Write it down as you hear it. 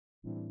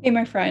Hey,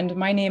 my friend,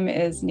 my name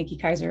is Nikki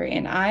Kaiser,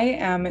 and I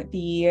am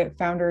the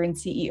founder and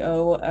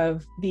CEO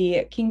of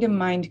the Kingdom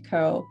Mind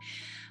Co.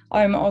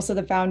 I'm also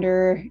the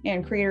founder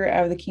and creator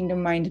of the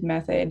Kingdom Mind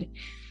Method.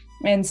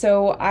 And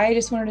so I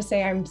just wanted to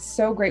say I'm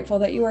so grateful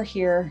that you are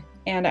here.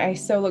 And I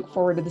so look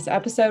forward to this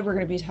episode. We're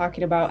going to be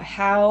talking about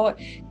how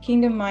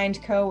Kingdom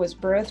Mind Co. was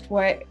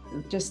birthed,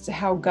 just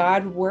how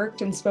God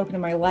worked and spoke into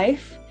my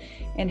life,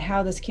 and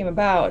how this came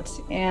about,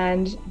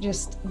 and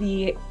just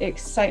the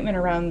excitement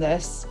around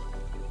this.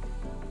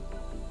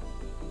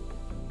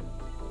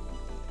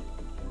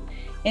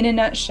 In a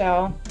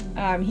nutshell,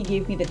 he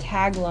gave me the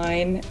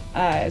tagline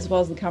as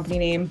well as the company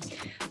name,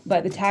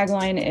 but the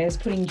tagline is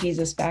putting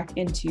Jesus back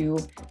into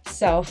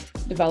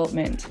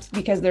self-development,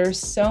 because there's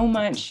so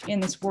much in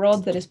this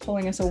world that is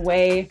pulling us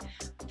away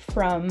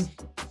from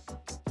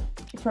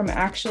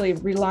actually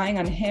relying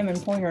on him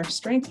and pulling our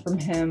strength from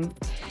him.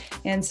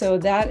 And so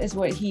that is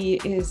what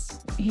he's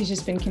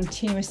just been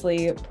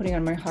continuously putting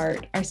on my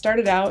heart. I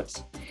started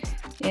out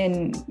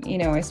in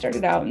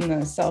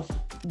the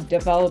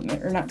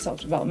self-development, or not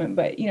self-development,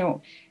 but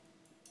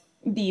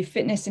the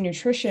fitness and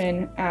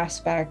nutrition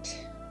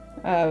aspect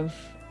of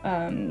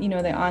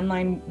the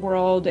online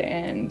world,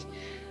 and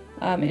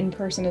in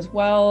person as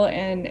well.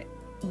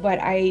 But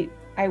I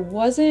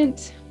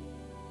wasn't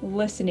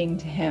listening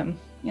to him.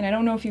 And I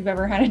don't know if you've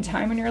ever had a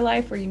time in your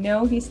life where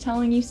he's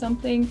telling you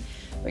something,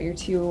 but you're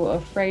too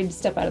afraid to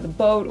step out of the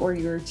boat, or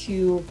you're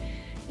too,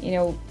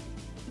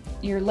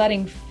 you're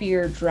letting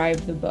fear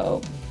drive the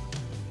boat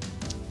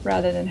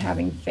rather than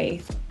having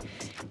faith.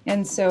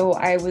 And so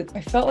I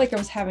felt like I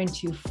was having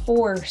to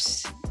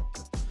force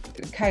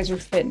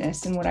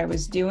KiserFitness in what I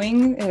was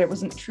doing, and it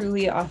wasn't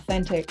truly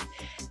authentic,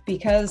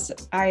 because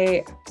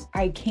I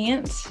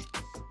can't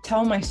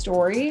tell my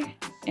story,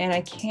 and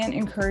I can't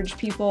encourage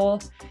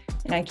people,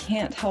 and I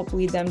can't help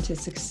lead them to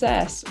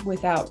success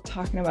without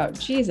talking about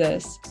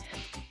Jesus.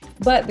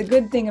 But the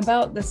good thing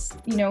about this,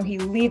 he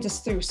leads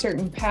us through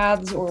certain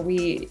paths, or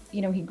he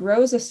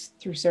grows us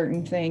through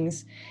certain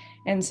things.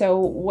 And so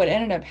what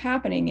ended up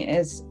happening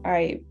is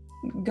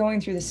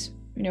going through this,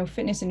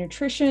 fitness and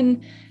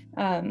nutrition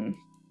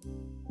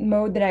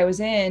mode that I was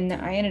in,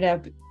 I ended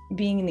up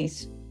being in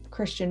these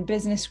Christian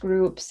business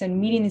groups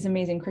and meeting these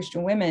amazing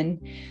Christian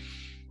women,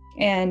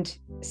 and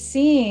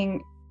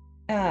seeing,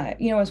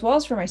 as well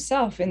as for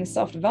myself in the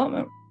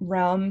self-development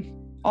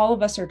realm, all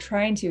of us are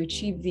trying to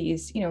achieve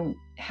these,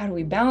 how do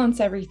we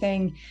balance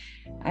everything?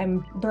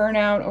 I'm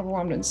burnout,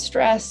 overwhelmed, and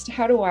stressed.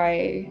 How do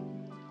I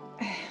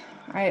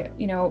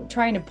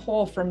trying to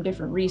pull from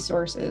different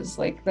resources,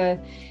 like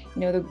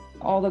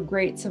all the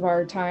greats of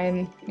our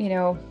time,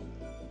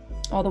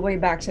 all the way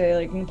back to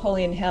like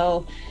Napoleon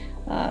Hill,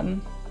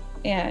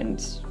 and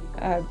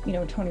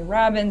Tony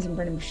Robbins and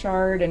Brendon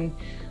Burchard, and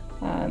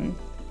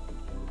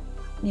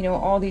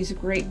all these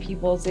great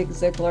people, Zig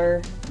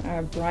Ziglar,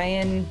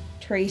 Brian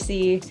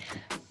Tracy,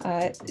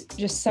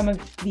 just some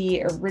of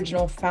the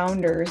original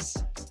founders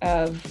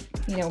of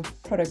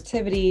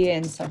productivity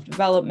and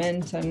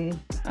self-development. And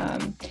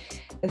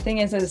the thing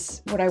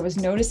is what I was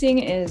noticing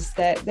is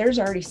that there's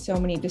already so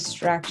many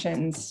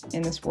distractions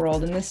in this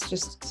world, and this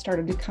just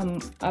started to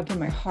come up in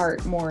my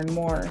heart more and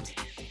more.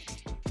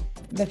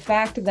 The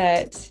fact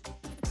that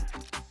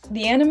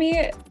the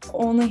enemy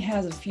only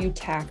has a few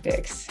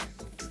tactics,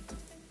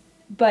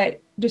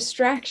 but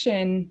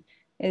distraction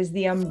is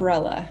the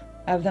umbrella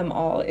of them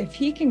all. If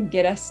he can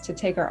get us to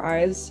take our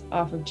eyes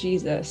off of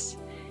Jesus,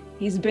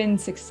 he's been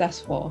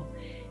successful.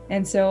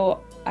 And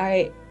so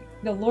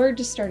the Lord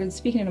just started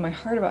speaking into my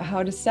heart about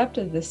how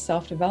deceptive this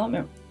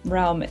self-development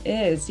realm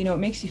is. It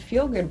makes you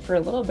feel good for a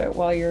little bit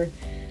while you're,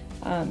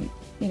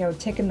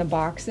 ticking the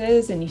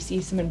boxes, and you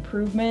see some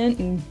improvement,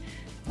 and,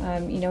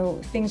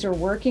 things are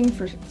working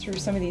through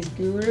some of these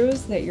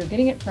gurus that you're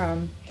getting it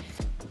from.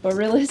 But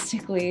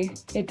realistically,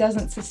 it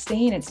doesn't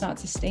sustain. It's not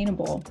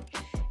sustainable.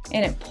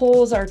 And it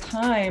pulls our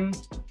time.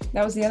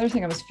 That was the other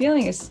thing I was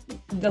feeling, is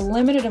the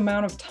limited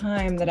amount of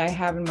time that I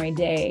have in my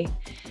day.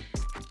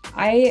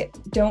 I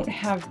don't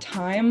have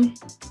time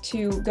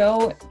to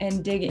go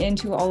and dig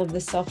into all of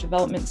this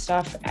self-development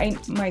stuff.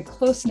 My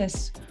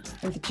closeness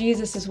with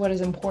Jesus is what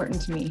is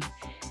important to me.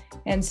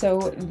 And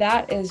so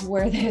that is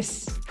where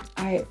this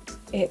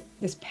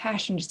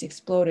passion just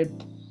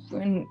exploded.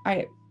 When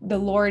the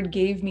Lord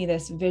gave me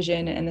this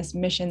vision and this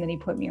mission that he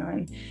put me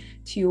on,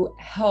 to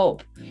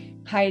help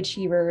high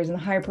achievers and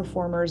high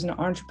performers and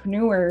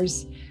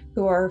entrepreneurs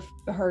who are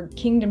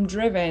kingdom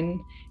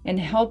driven, and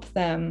help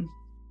them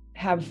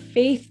have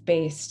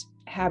faith-based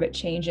habit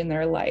change in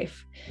their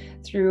life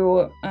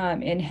through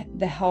in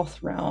the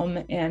health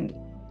realm, and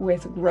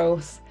with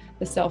growth,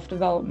 the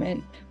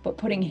self-development, but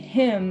putting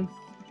him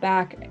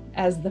back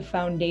as the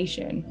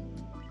foundation.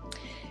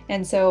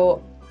 And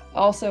so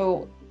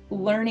also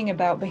learning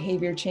about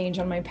behavior change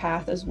on my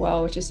path as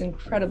well, which is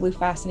incredibly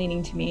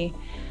fascinating to me,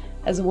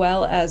 as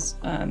well as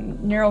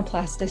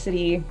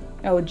neuroplasticity.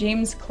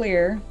 James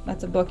Clear,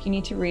 that's a book you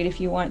need to read if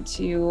you want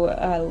to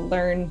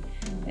learn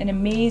an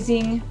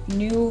amazing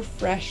new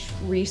fresh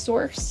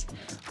resource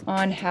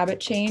on habit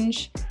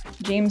change,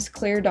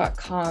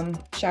 jamesclear.com.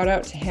 Shout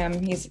out to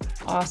him. He's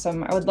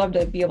awesome. I would love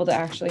to be able to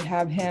actually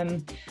have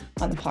him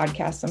on the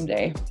podcast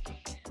someday.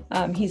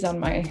 He's on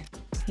my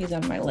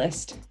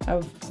list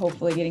of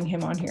hopefully getting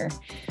him on here.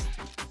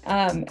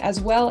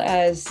 As well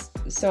as,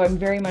 so I'm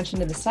very much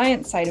into the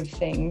science side of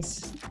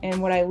things.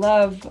 And what I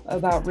love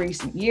about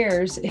recent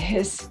years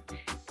is,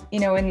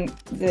 in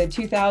the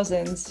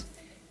 2000s,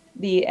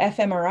 the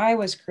fMRI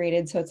was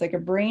created. So it's like a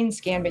brain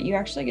scan, but you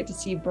actually get to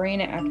see brain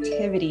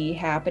activity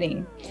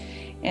happening.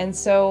 And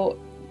so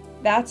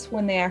that's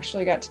when they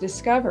actually got to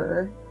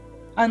discover,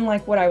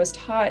 unlike what I was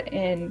taught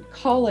in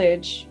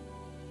college,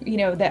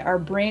 that our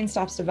brain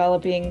stops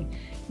developing,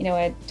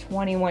 at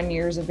 21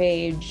 years of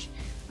age.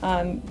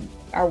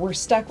 We're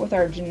stuck with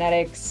our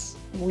genetics.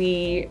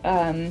 We're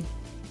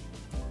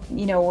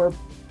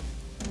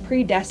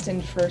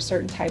predestined for a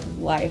certain type of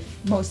life,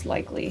 most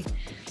likely.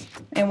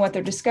 And what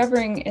they're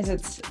discovering is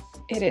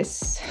it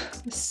is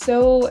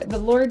so, the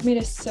Lord made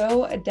us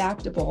so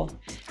adaptable,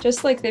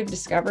 just like they've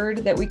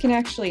discovered that we can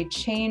actually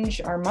change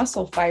our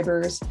muscle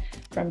fibers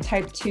from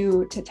type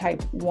 2 to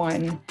type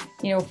 1,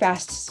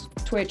 fast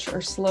twitch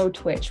or slow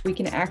twitch. We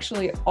can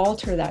actually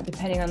alter that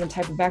depending on the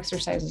type of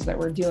exercises that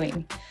we're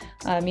doing,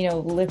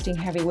 lifting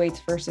heavy weights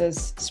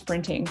versus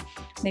sprinting.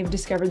 They've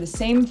discovered the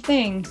same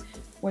thing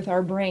with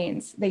our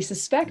brains. They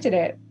suspected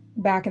it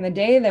back in the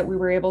day that we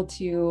were able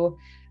to,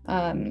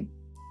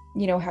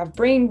 have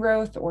brain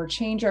growth or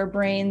change our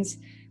brains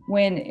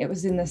when it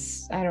was in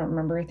this, I don't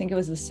remember, I think it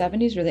was the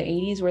 70s or the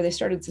 80s where they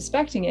started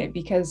suspecting it,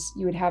 because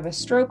you would have a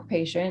stroke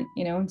patient,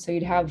 and so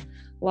you'd have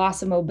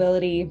loss of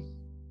mobility,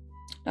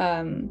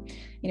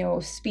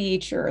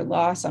 speech or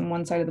loss on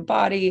one side of the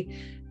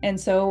body. And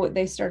so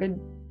they started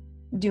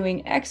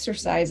doing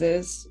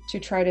exercises to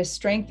try to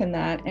strengthen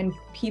that, and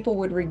people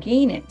would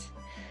regain it,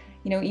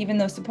 even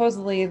though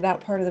supposedly that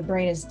part of the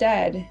brain is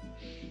dead.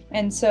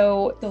 And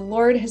so the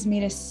Lord has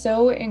made us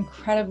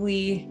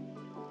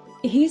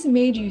He's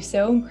made you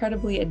so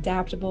incredibly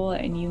adaptable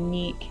and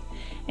unique,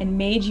 and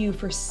made you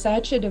for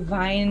such a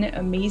divine,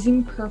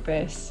 amazing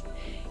purpose.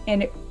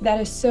 And that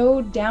is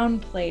so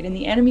downplayed, and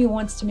the enemy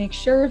wants to make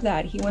sure of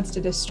that. He wants to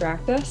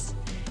distract us,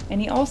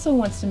 and he also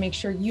wants to make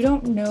sure you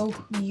don't know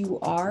who you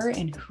are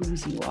and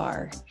whose you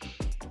are.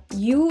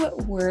 You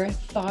were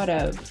thought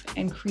of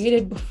and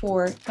created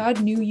before.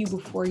 God knew you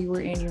before you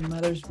were in your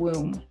mother's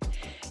womb.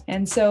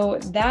 And so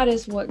that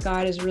is what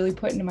God has really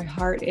put into my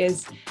heart,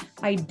 is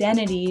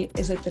identity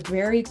is at the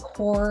very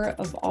core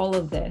of all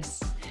of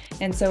this.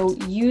 And so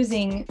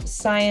using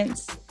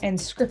science and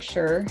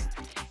scripture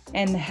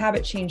and the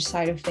habit change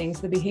side of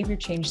things, the behavior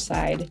change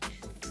side,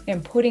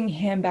 and putting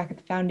him back at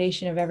the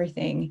foundation of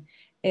everything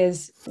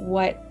is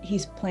what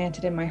he's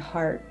planted in my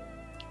heart.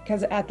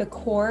 Because at the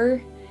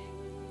core,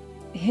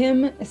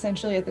 him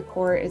essentially at the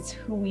core, it's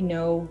who we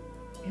know,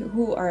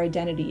 who our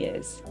identity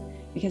is.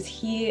 Because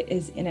he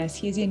is in us,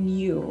 he is in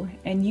you,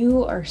 and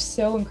you are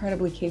so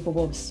incredibly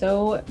capable of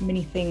so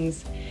many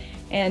things.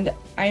 And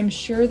I'm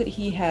sure that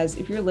he has,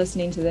 if you're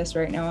listening to this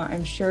right now,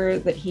 I'm sure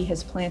that he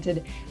has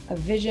planted a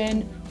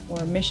vision or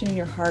a mission in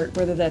your heart,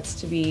 whether that's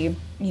to be,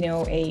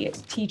 a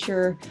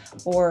teacher,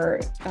 or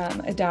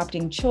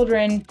adopting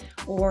children,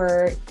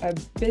 or a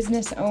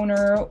business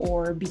owner,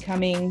 or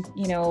becoming,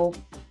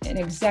 an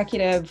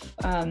executive,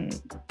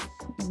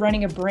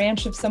 running a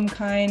branch of some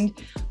kind.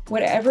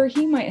 Whatever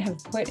he might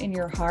have put in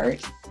your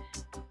heart,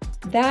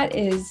 that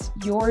is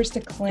yours to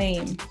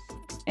claim.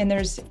 And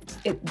there's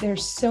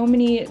so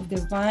many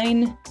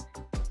divine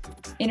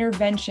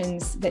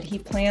interventions that he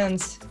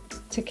plans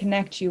to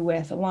connect you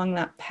with along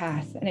that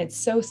path. And it's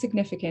so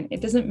significant.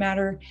 It doesn't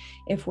matter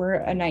if we're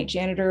a night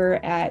janitor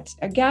at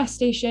a gas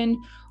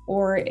station,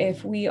 or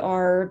if we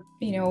are,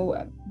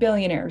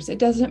 billionaires. It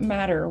doesn't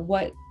matter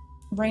what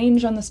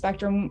range on the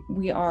spectrum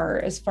we are,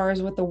 as far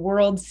as what the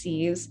world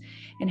sees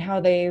and how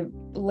they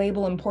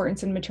label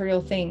importance in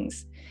material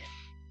things.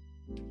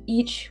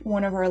 Each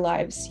one of our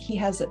lives, he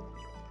has a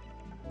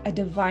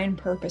divine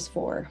purpose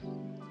for,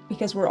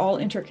 because we're all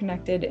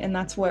interconnected, and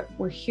that's what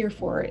we're here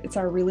for. It's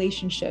our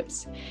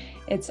relationships,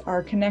 it's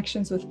our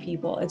connections with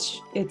people,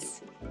 it's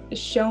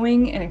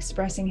showing and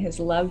expressing his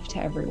love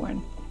to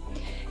everyone.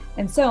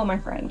 And so, my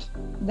friend,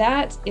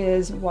 that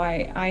is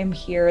why I'm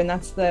here. And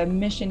that's the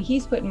mission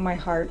he's put in my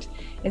heart,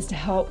 is to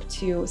help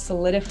to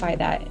solidify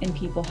that in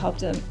people, help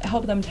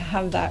them to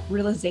have that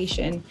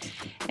realization,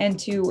 and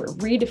to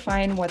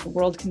redefine what the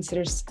world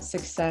considers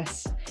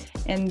success,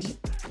 and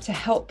to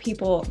help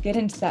people get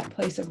into that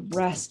place of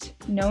rest,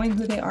 knowing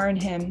who they are in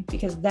him,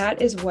 because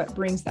that is what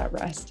brings that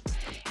rest.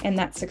 And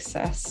that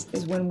success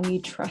is when we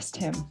trust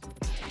him.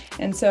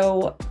 And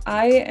so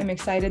I am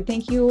excited.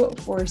 Thank you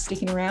for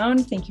sticking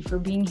around. Thank you for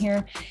being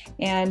here.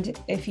 And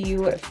if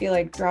you feel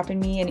like dropping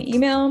me an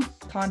email,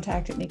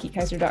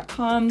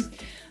 contact@nikkikaiser.com.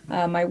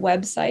 My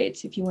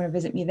website, if you want to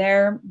visit me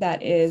there,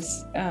 that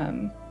is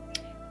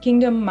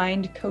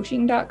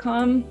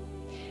KingdomMindCoaching.com.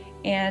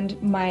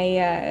 And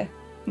my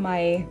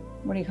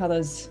what do you call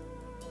those?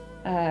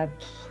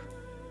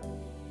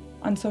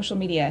 On social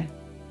media,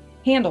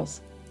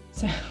 handles.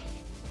 So,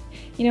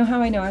 you know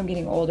how I know I'm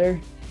getting older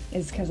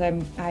is because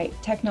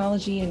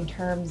technology and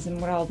terms and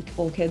what all the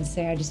cool kids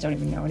say, I just don't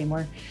even know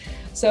anymore.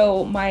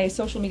 So my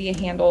social media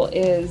handle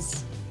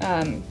is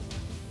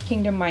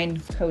Kingdom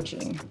Mind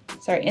Coaching.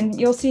 Sorry, and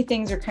you'll see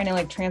things are kind of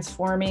like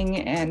transforming,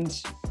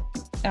 and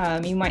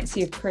you might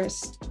see a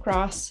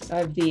crisscross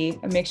of a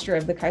mixture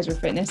of the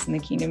KiserFitness and the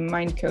Kingdom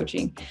Mind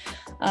Coaching.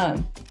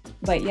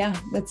 But yeah,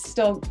 that's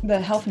still, the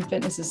health and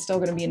fitness is still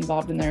going to be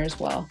involved in there as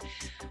well.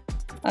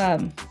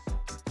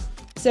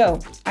 So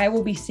I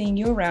will be seeing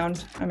you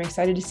around. I'm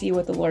excited to see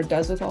what the Lord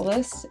does with all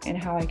this and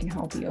how I can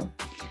help you.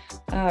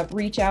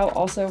 Reach out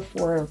also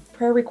for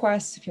prayer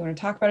requests. If you want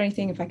to talk about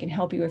anything, if I can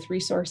help you with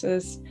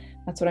resources,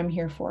 that's what I'm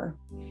here for.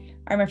 All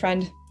right, my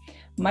friend,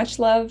 much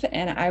love,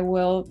 and I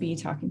will be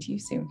talking to you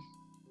soon.